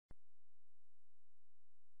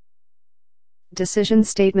Decision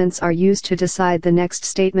statements are used to decide the next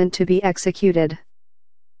statement to be executed.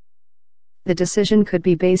 The decision could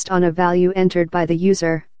be based on a value entered by the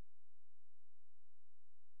user.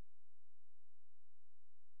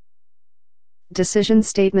 Decision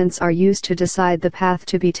statements are used to decide the path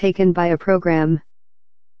to be taken by a program.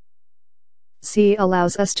 C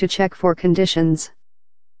allows us to check for conditions.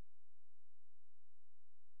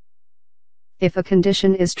 If a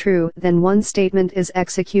condition is true, then one statement is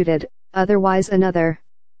executed, otherwise another.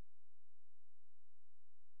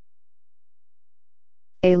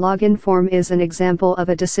 A login form is an example of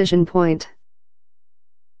a decision point.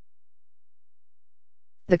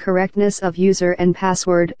 The correctness of user and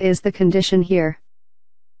password is the condition here.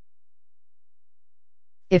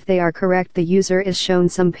 If they are correct, the user is shown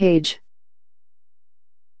some page.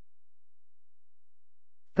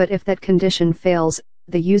 But if that condition fails,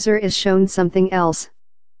 the user is shown something else.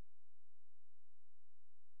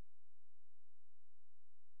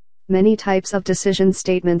 Many types of decision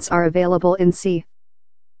statements are available in C.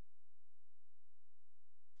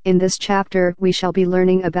 In this chapter, we shall be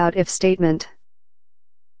learning about if statement.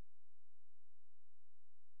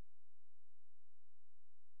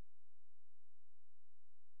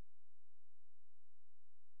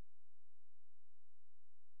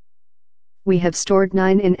 We have stored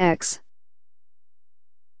 9 in X.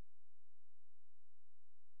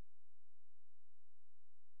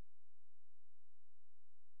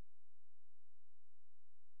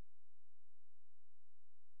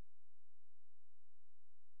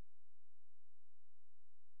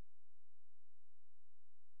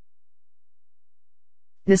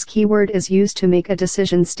 This keyword is used to make a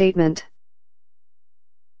decision statement.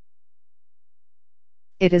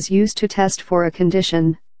 It is used to test for a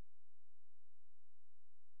condition.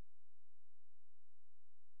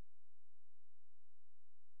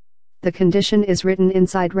 The condition is written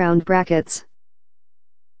inside round brackets.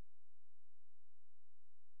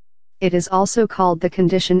 It is also called the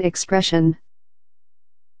condition expression.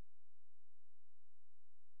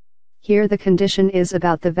 Here the condition is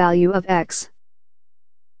about the value of X.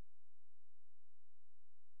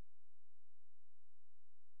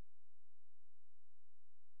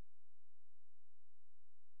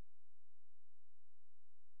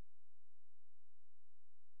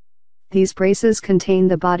 These braces contain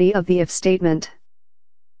the body of the if statement.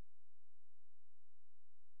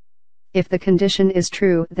 If the condition is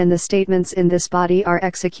true, then the statements in this body are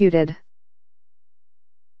executed.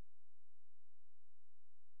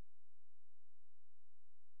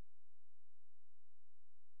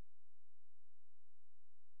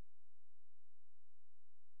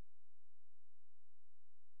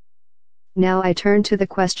 Now I turn to the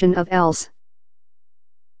question of else.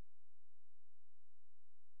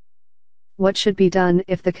 What should be done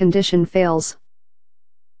if the condition fails?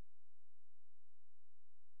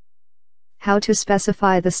 How to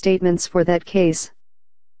specify the statements for that case?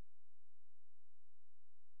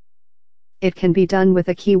 It can be done with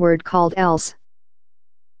a keyword called else.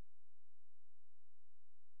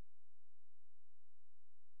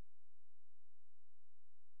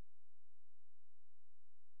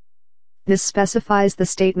 This specifies the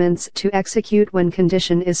statements to execute when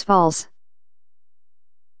condition is false.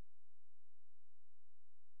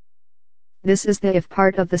 This is the if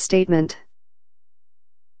part of the statement.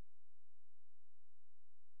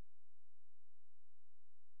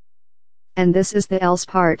 And this is the else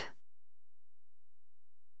part.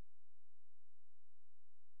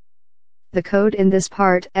 The code in this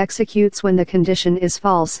part executes when the condition is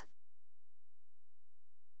false.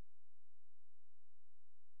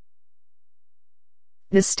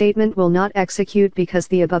 This statement will not execute because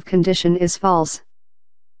the above condition is false.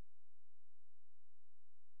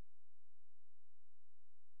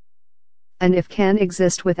 An if can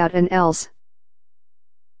exist without an else.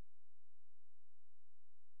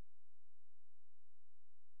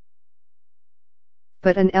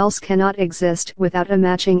 But an else cannot exist without a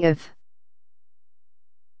matching if.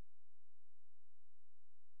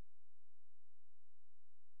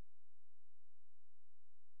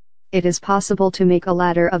 It is possible to make a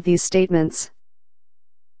ladder of these statements.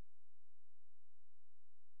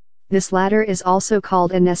 This ladder is also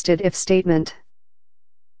called a nested if statement.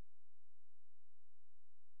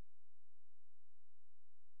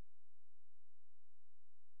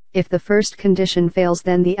 If the first condition fails,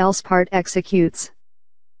 then the else part executes.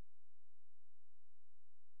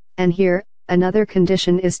 And here, another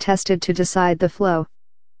condition is tested to decide the flow.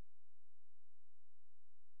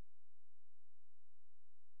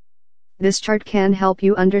 This chart can help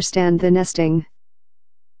you understand the nesting.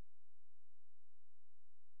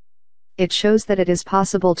 It shows that it is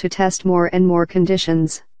possible to test more and more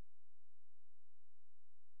conditions.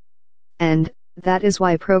 And that is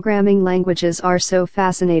why programming languages are so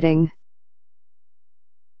fascinating.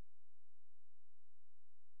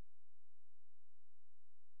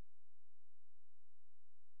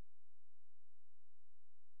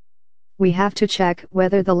 We have to check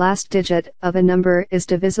whether the last digit of a number is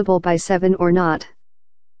divisible by 7 or not.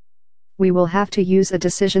 We will have to use a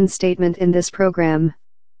decision statement in this program.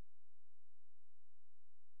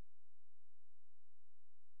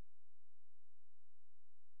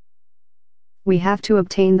 We have to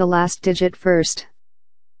obtain the last digit first.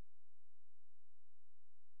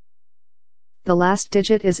 The last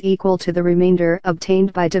digit is equal to the remainder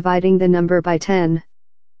obtained by dividing the number by 10.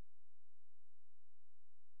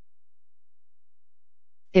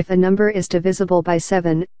 If a number is divisible by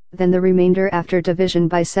 7, then the remainder after division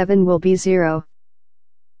by 7 will be 0.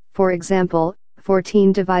 For example,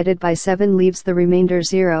 14 divided by 7 leaves the remainder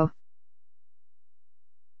 0.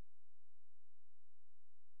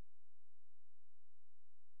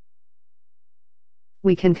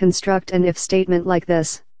 We can construct an if statement like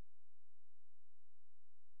this.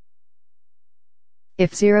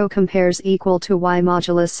 If 0 compares equal to y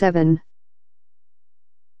modulus 7.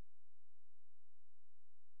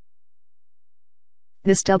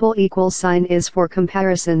 This double equals sign is for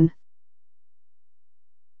comparison.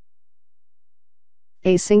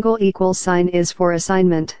 A single equals sign is for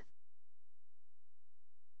assignment.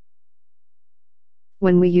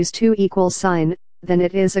 When we use two equals sign, then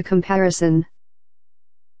it is a comparison.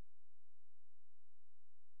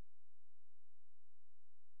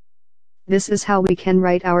 This is how we can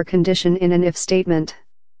write our condition in an if statement.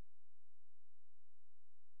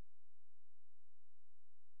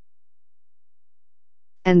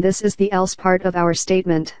 And this is the else part of our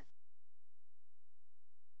statement.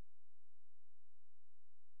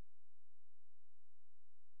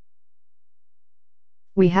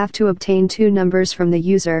 We have to obtain two numbers from the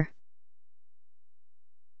user.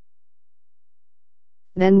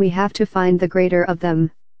 Then we have to find the greater of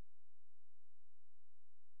them.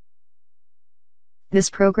 This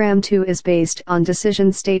program too is based on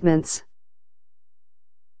decision statements.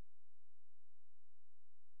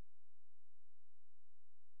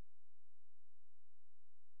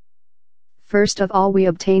 First of all, we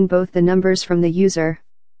obtain both the numbers from the user.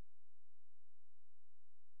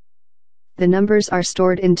 The numbers are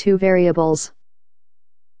stored in two variables.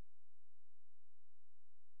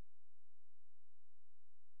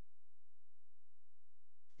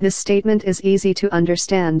 This statement is easy to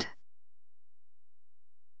understand.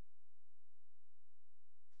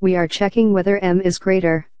 We are checking whether m is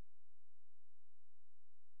greater.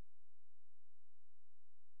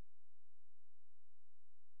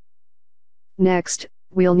 Next,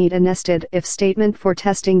 we'll need a nested if statement for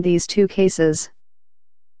testing these two cases.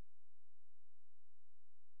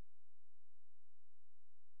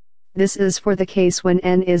 This is for the case when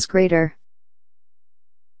n is greater.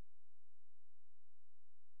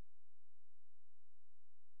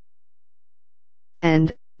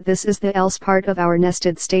 And this is the else part of our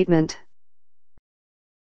nested statement.